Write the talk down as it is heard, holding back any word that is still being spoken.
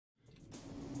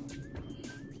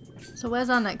So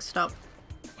where's our next stop?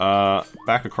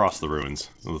 Back across the ruins.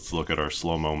 Let's look at our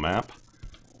slow-mo map.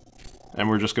 And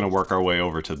we're just gonna work our way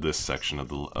over to this section of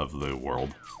the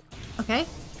world. Okay.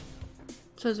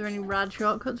 So is there any rad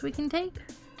shortcuts we can take?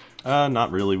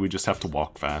 Not really. We just have to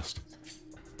walk fast.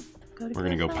 We're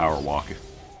gonna go power walk.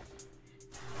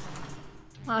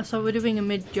 Ah, so we're doing a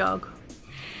mid-jog.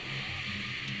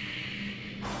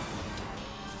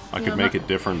 I could make it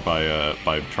different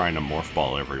by trying to morph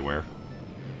ball everywhere.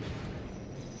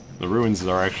 The ruins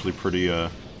are actually pretty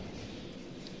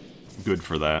good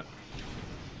for that.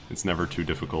 It's never too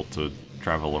difficult to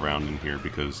travel around in here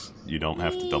because you don't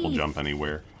have to double jump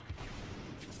anywhere.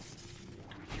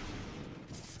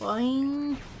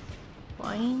 Fine.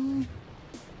 Fine.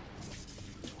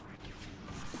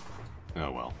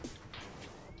 Oh well.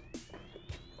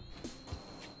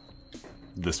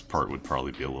 This part would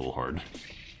probably be a little hard.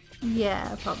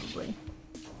 Yeah, probably.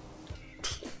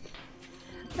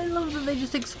 I love that they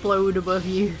just explode above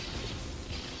you.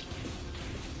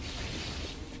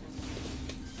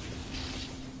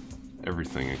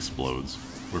 Everything explodes.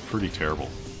 We're pretty terrible.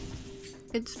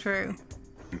 It's true.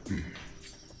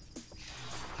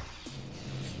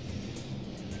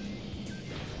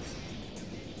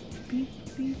 Beep,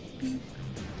 beep, beep.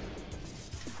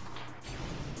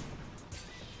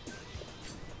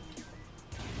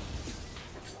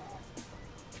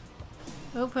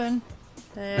 Open.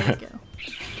 There we go.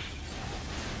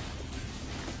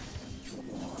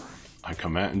 I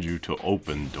command you to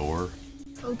open door.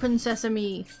 Open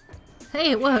sesame.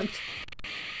 Hey, it worked.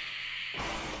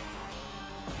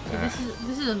 So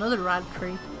this is another rad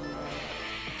tree.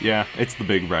 Yeah, it's the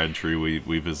big rad tree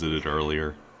we visited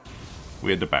earlier.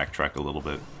 We had to backtrack a little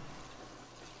bit.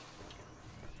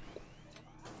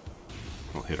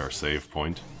 We'll hit our save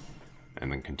point,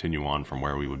 and then continue on from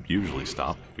where we would usually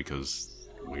stop, because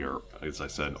we are, as I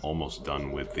said, almost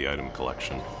done with the item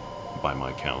collection, by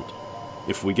my count.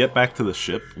 If we get back to the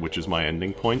ship, which is my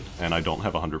ending point, and I don't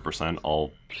have 100%,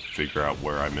 I'll figure out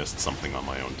where I missed something on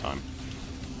my own time.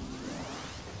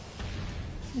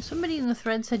 Somebody in the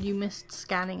thread said you missed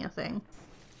scanning a thing.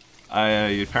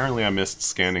 Apparently I missed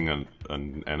scanning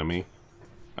an enemy.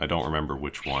 I don't remember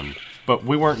which one. But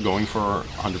we weren't going for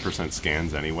 100%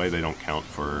 scans anyway. They don't count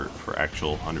for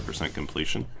actual 100%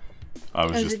 completion.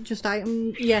 Is it just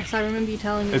items? Yes, I remember you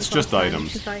telling me. It's just items.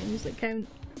 It's just items that count.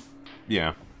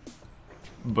 Yeah.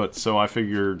 But so I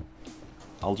figured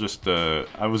I'll just,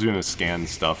 I was gonna scan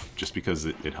stuff just because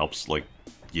it helps, like,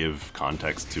 give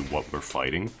context to what we're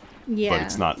fighting. Yeah. But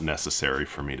it's not necessary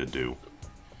for me to do.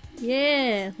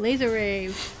 Yeah, laser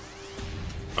rave.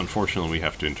 Unfortunately, we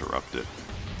have to interrupt it.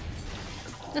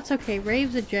 That's okay,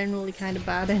 raves are generally kind of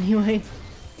bad anyway.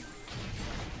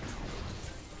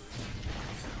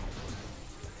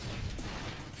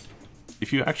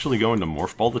 If you actually go into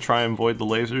Morph Ball to try and avoid the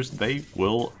lasers, they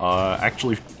will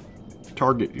actually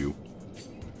target you.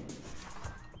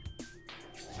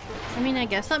 I mean, I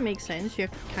guess that makes sense. You're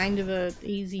kind of a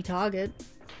easy target.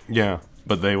 Yeah,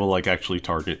 but they will like actually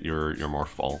target your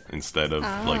Morph Ball instead of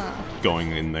like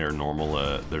going in their normal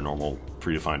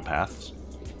predefined paths.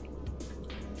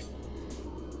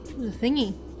 There's a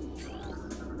thingy.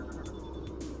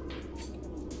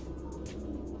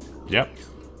 Yep.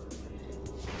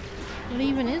 What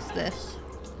even is this?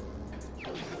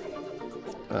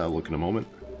 Look in a moment.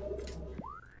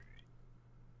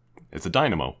 It's a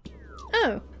dynamo.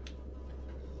 Oh.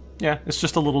 Yeah, it's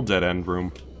just a little dead-end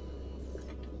room.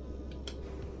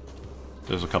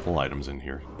 There's a couple items in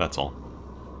here, that's all.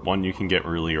 One you can get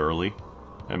really early,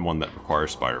 and one that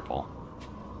requires Spire Ball.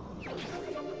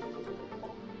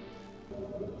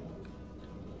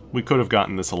 We could have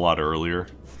gotten this a lot earlier,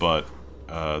 but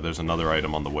there's another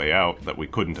item on the way out that we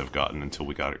couldn't have gotten until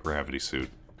we got a gravity suit.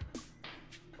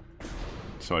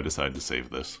 So I decided to save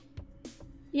this.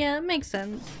 Yeah, that makes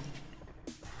sense.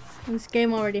 This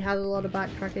game already has a lot of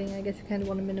backtracking. I guess you kind of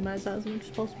want to minimize that as much as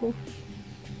possible.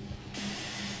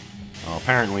 Well,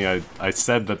 apparently I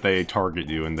said that they target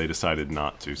you and they decided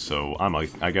not to, so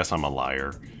I guess I'm a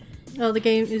liar. Oh,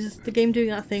 is the game doing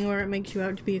that thing where it makes you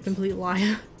out to be a complete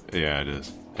liar? Yeah, it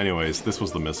is. Anyways, this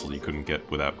was the missile you couldn't get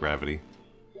without gravity.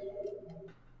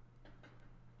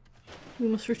 We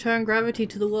must return gravity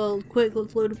to the world. Quick,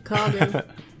 let's load up cargo.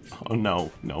 Oh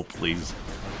no, no, please.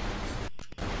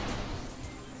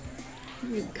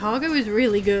 Cargo is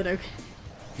really good, okay?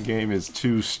 The game is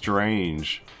too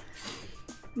strange.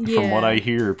 Yeah. From what I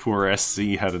hear, poor SC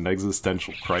had an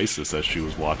existential crisis as she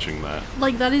was watching that.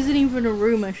 Like, that isn't even a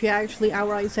rumor. She actually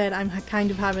outright said, I'm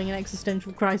kind of having an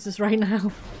existential crisis right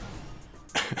now.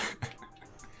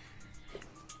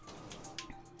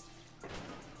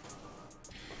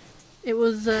 It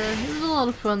was a lot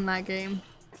of fun, that game.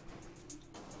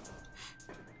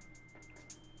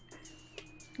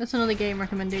 That's another game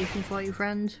recommendation for you,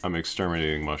 friends. I'm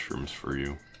exterminating mushrooms for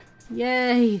you.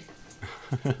 Yay!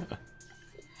 I'm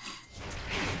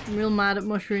real mad at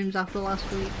mushrooms after last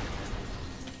week.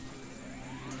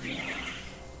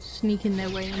 Sneaking their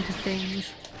way into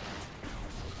things.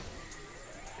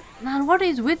 Man, what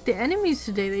is with the enemies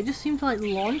today? They just seem to like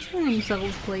launching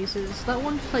themselves places. That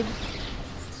one just like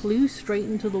flew straight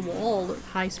into the wall at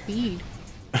high speed.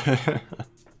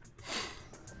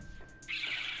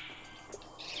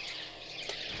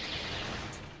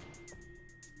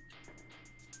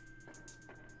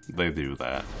 They do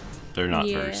that. They're not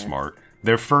very Yeah. smart.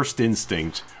 Their first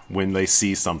instinct when they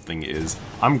see something is,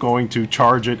 I'm going to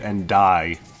charge it and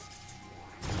die.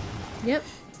 Yep.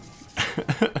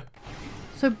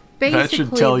 So basically, That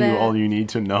should tell you all you need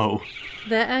to know.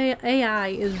 their AI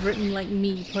is written like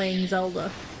me playing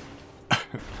Zelda.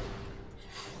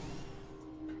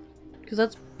 Because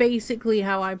that's basically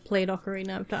how I played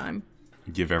Ocarina of Time.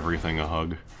 Give everything a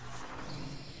hug.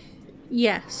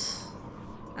 Yes.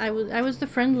 I was the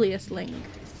friendliest Link.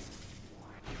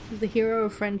 I was the hero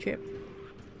of friendship.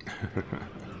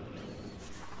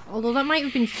 Although that might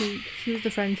have been Sheik. She was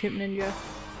the friendship ninja.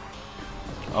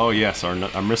 Oh yes, our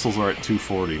missiles are at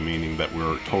 240, meaning that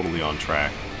we're totally on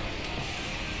track.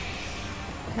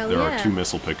 Hell There yeah. are 2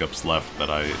 missile pickups left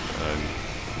that I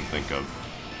can think of.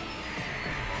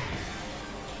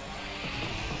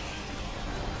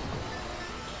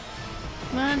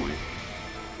 Man,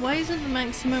 why isn't the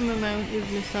maximum amount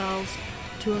of missiles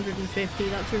 250?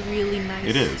 That's a really nice,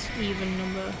 It is. even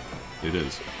number. It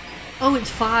is. Oh, it's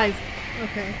 5.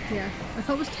 Okay, yeah. I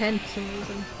thought it was 10 for some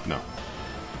reason. No.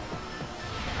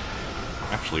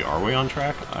 Actually, are we on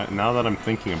track? Now that I'm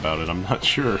thinking about it, I'm not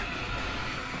sure.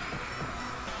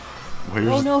 Where's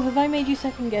Oh no, have I made you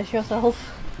second guess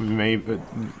yourself? maybe?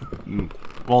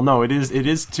 Well, no, it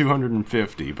is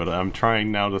 250, but I'm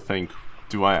trying now to think.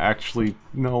 Do I actually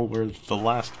know where the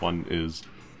last one is?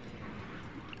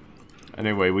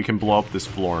 Anyway, we can blow up this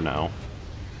floor now.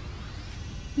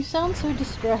 You sound so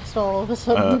distressed all of a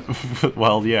sudden.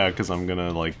 Well, yeah, because I'm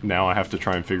gonna, like, now I have to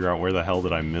try and figure out where the hell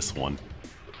did I miss one.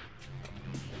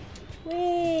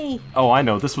 Whee! Oh, I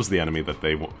know, this was the enemy that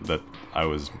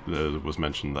was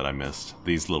mentioned that I missed.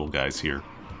 These little guys here.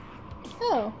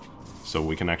 Oh. So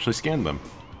we can actually scan them.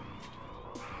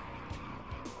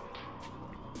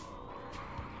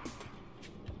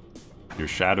 Your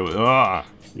shadow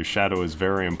is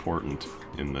very important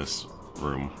in this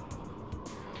room.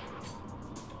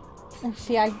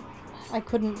 See, I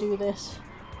couldn't do this.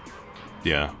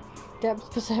 Yeah,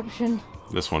 Depth perception.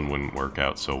 this one wouldn't work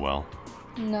out so well.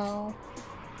 No.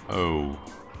 Oh,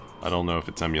 I don't know if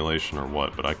it's emulation or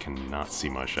what, but I cannot see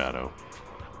my shadow.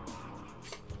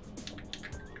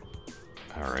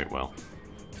 Alright, well.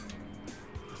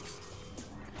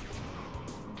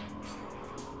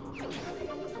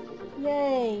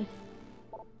 Yay!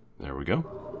 There we go.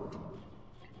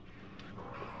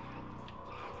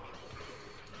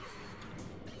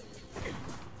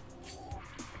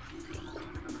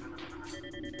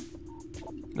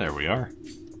 There we are.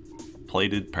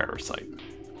 Plated parasite.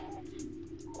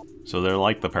 So they're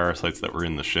like the parasites that were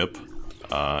in the ship.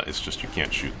 It's just you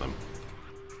can't shoot them.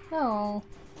 Oh.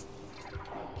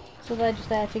 So they're just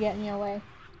there to get in your way.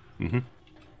 Mm-hmm.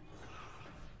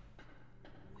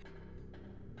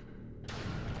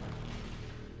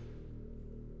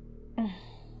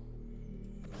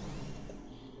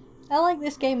 I like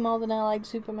this game more than I like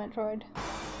Super Metroid.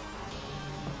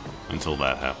 Until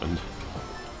that happened.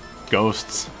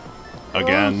 Ghosts.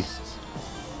 Again. Ghosts.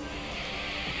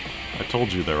 I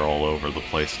told you they're all over the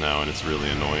place now, and it's really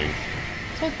annoying.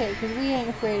 It's okay, because we ain't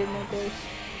afraid of no ghosts.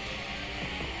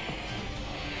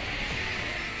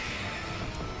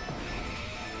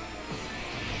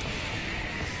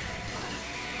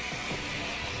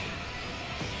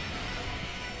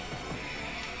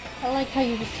 I like how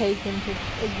you just take him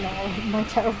to ignore my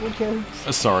terrible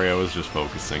jokes. Sorry, I was just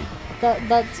focusing.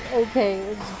 That's okay.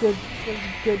 It's good. It's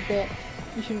a good bit.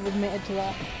 You should have admitted to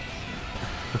that.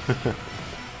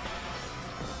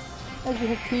 As we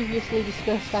have previously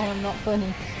discussed, I am not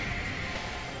funny.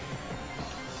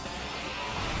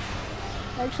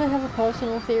 I actually have a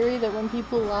personal theory that when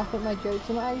people laugh at my jokes,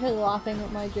 they're not actually laughing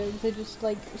at my jokes, they're just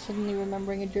like suddenly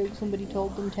remembering a joke somebody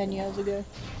told them 10 years ago.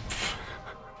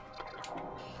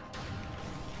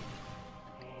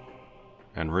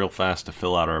 And real fast to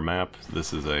fill out our map,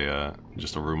 this is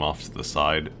just a room off to the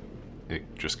side.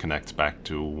 It just connects back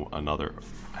to another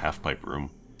half-pipe room.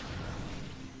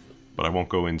 But I won't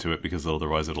go into it because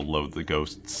otherwise it'll load the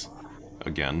ghosts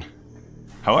again.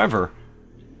 However,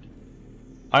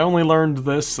 I only learned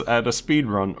this at a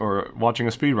speedrun, or watching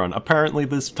a speedrun. Apparently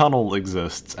this tunnel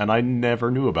exists, and I never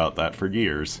knew about that for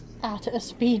years. At a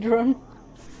speedrun.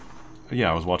 Yeah,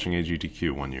 I was watching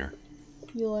AGDQ one year.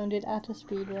 You learned it at a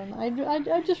speedrun.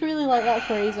 I just really like that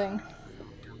phrasing.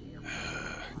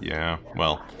 Yeah,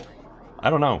 well, I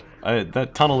don't know.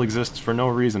 That tunnel exists for no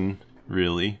reason,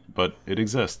 really, but it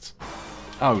exists.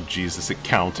 Oh, Jesus, it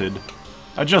counted.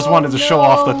 I just wanted to show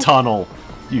off the tunnel,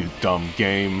 you dumb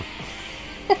game.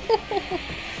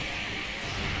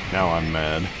 Now I'm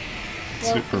mad.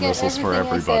 Well, Super missiles for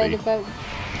everybody.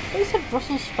 I said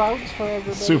Brussels sprouts for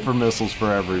everybody. Super missiles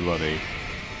for everybody.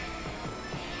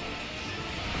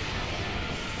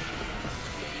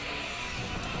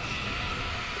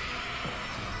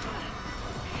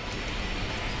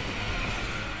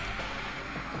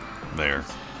 There.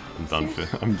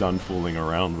 I'm done fooling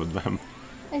around with them.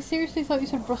 I seriously thought you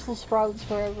said Brussels sprouts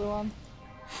for everyone.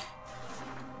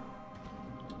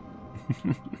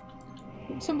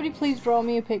 Somebody please draw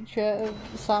me a picture of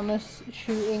Samus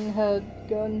shooting her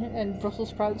gun and Brussels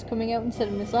sprouts coming out instead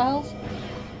of missiles.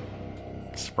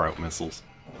 Sprout missiles.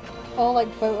 Or like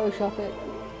Photoshop it.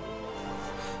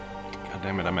 God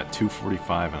damn it, I'm at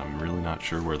 245 and I'm really not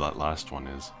sure where that last one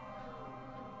is.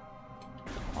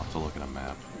 I'll have to look at a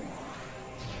map.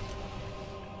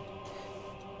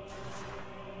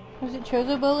 Was it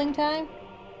Chozo bowling time?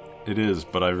 It is,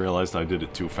 but I realized I did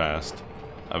it too fast.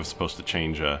 I was supposed to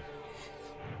change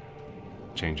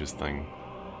his thing,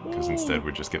 because instead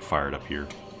we just get fired up here.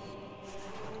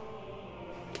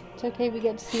 It's okay, we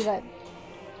get to see that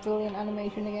brilliant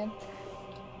animation again.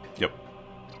 Yep.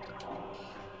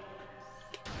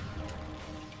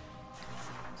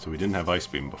 So we didn't have Ice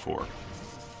Beam before.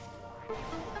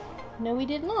 No, we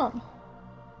did not.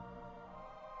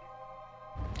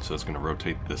 So it's going to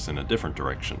rotate this in a different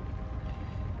direction.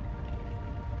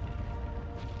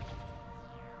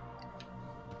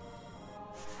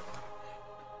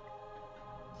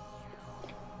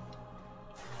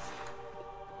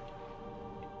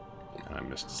 And I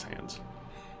missed his hands.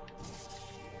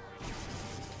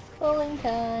 Bowling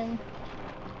time.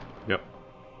 Yep.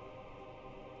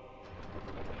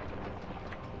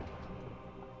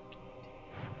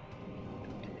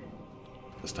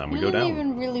 This time we go down. He doesn't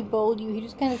even really bowl you, he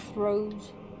just kind of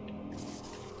throws.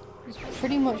 It's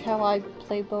pretty much how I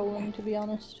play bowling, to be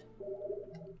honest.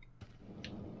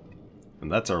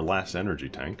 And that's our last energy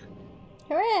tank.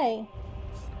 Hooray!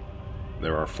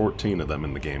 There are 14 of them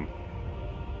in the game.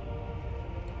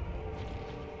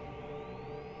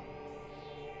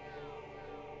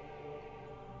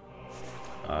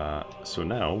 So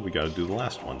now we gotta do the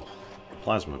last one.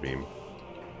 Plasma beam.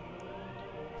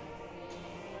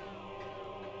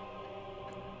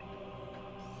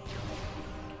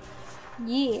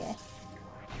 Yeah.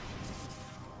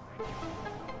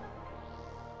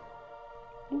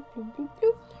 Bloop, bloop, bloop,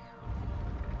 bloop.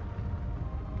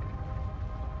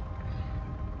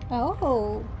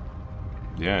 Oh.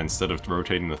 Yeah, instead of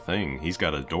rotating the thing, he's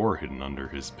got a door hidden under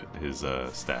his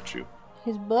statue.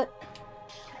 His butt.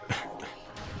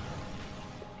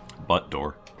 Butt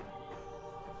door.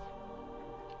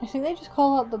 I think they just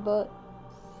call out the butt.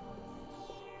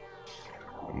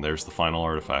 And there's the final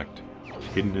artifact,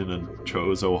 hidden in a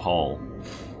Chozo Hall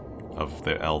of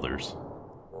the Elders.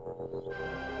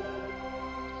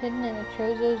 Hidden in a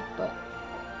Chozo's butt.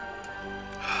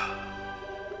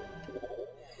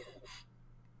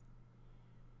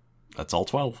 That's all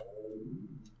 12.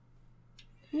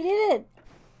 We did it!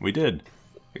 We did.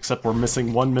 Except we're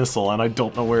missing one missile and I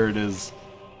don't know where it is.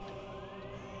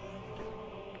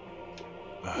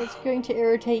 It's going to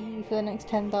irritate you for the next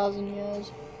 10,000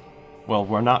 years. Well,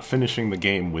 we're not finishing the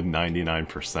game with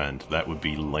 99%. That would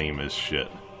be lame as shit.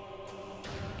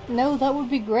 No, that would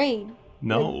be great.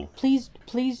 No. Like, please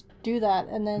do that,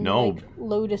 and then like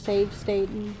load a save state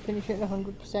and finish it at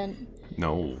 100%.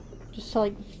 No. Just to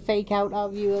like fake out our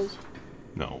viewers.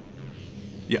 No.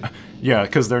 Yeah,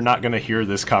 because they're not gonna hear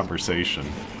this conversation.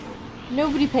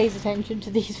 Nobody pays attention to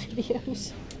these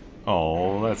videos.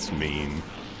 Oh, that's mean.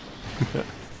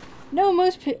 No,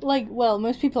 most people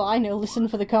I know listen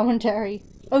for the commentary.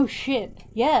 Oh shit,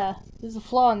 yeah, there's a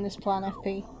flaw in this plan,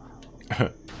 FP.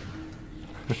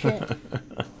 Shit.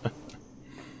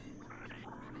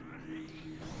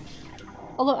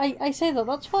 Although I say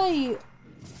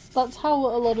that's how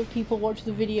a lot of people watch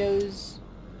the videos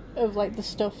of like the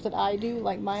stuff that I do,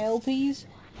 like my LPs.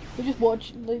 They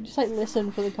just like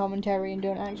listen for the commentary and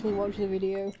don't actually watch the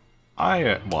video.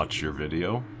 I watch your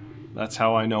video. That's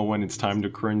how I know when it's time to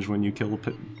cringe when you kill a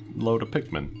load of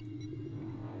Pikmin.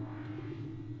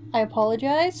 I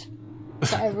apologize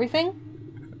for everything.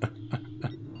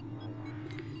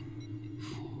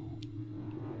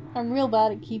 I'm real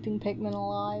bad at keeping Pikmin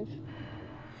alive.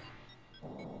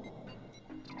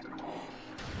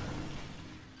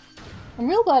 I'm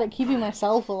real bad at keeping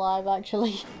myself alive,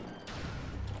 actually.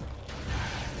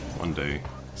 One day,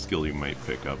 skill you might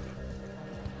pick up.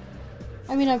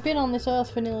 I mean, I've been on this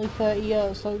earth for nearly 30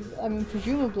 years, so, I mean,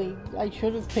 presumably I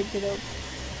should have picked it up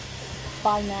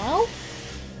by now?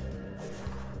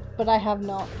 But I have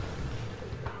not.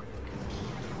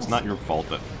 It's not your fault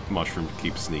that mushrooms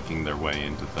keep sneaking their way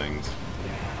into things.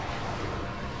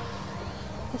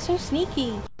 They're so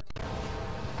sneaky.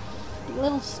 The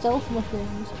little stealth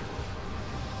mushrooms.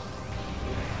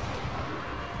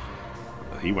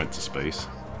 He went to space.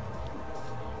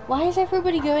 Why is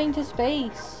everybody going to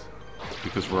space?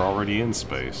 Because we're already in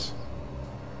space.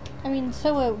 I mean,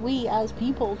 so are we as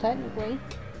people, technically.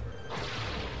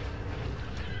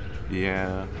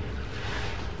 Yeah.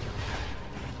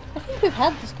 I think we've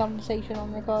had this conversation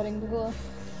on recording before.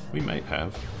 We might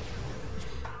have.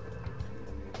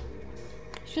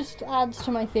 It just adds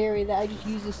to my theory that I just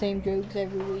use the same jokes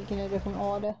every week in a different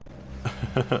order.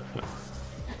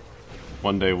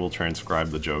 One day we'll transcribe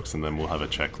the jokes and then we'll have a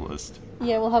checklist.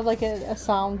 Yeah, we'll have like a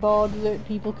soundboard that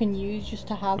people can use just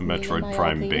to have A me in Metroid my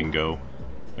Prime LP. bingo.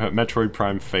 Metroid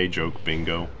Prime Fey joke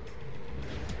bingo.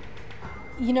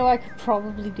 You know, I could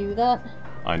probably do that.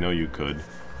 I know you could.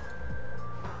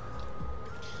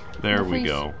 There we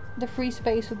go. The free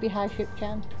space would be High Ship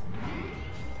Chan.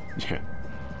 Yeah.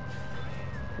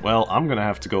 Well, I'm gonna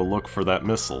have to go look for that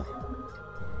missile.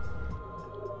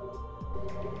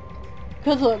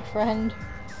 Good luck, friend.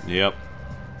 Yep.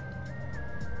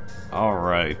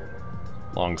 Alright.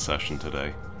 Long session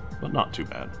today, but not too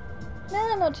bad.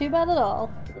 Nah, not too bad at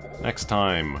all. Next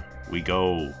time, we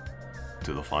go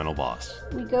to the final boss.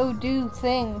 We go do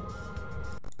thing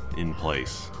In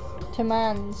place. to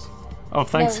mans. Oh,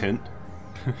 thanks, No.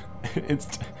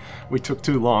 Hint. We took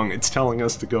too long. It's telling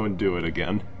us to go and do it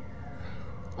again.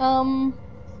 No.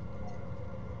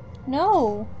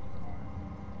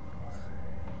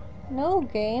 No,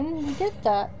 game. We did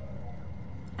that.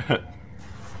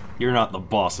 You're not the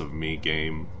boss of me,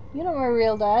 game. You're not my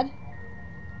real dad.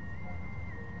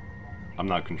 I'm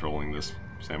not controlling this.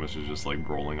 Samus is just like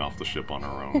rolling off the ship on her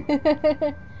own.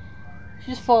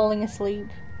 She's just falling asleep.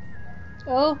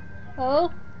 Oh.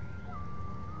 Oh.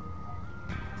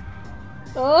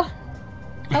 Oh.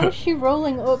 How is she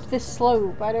rolling up this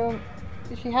slope? I don't...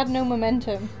 She had no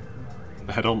momentum.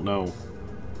 I don't know.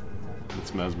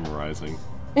 It's mesmerizing.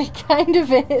 It kind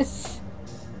of is.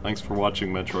 Thanks for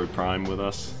watching Metroid Prime with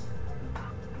us.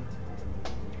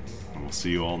 And we'll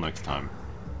see you all next time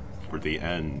for the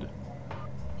end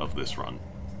of this run.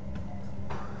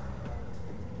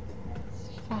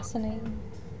 It's fascinating.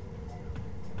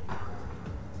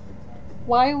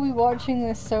 Why are we watching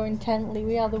this so intently?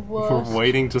 We are the worst. We're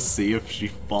waiting to see if she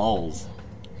falls.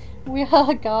 We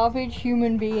are garbage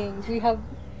human beings. We have...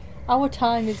 Our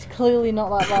time is clearly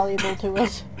not that valuable to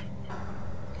us.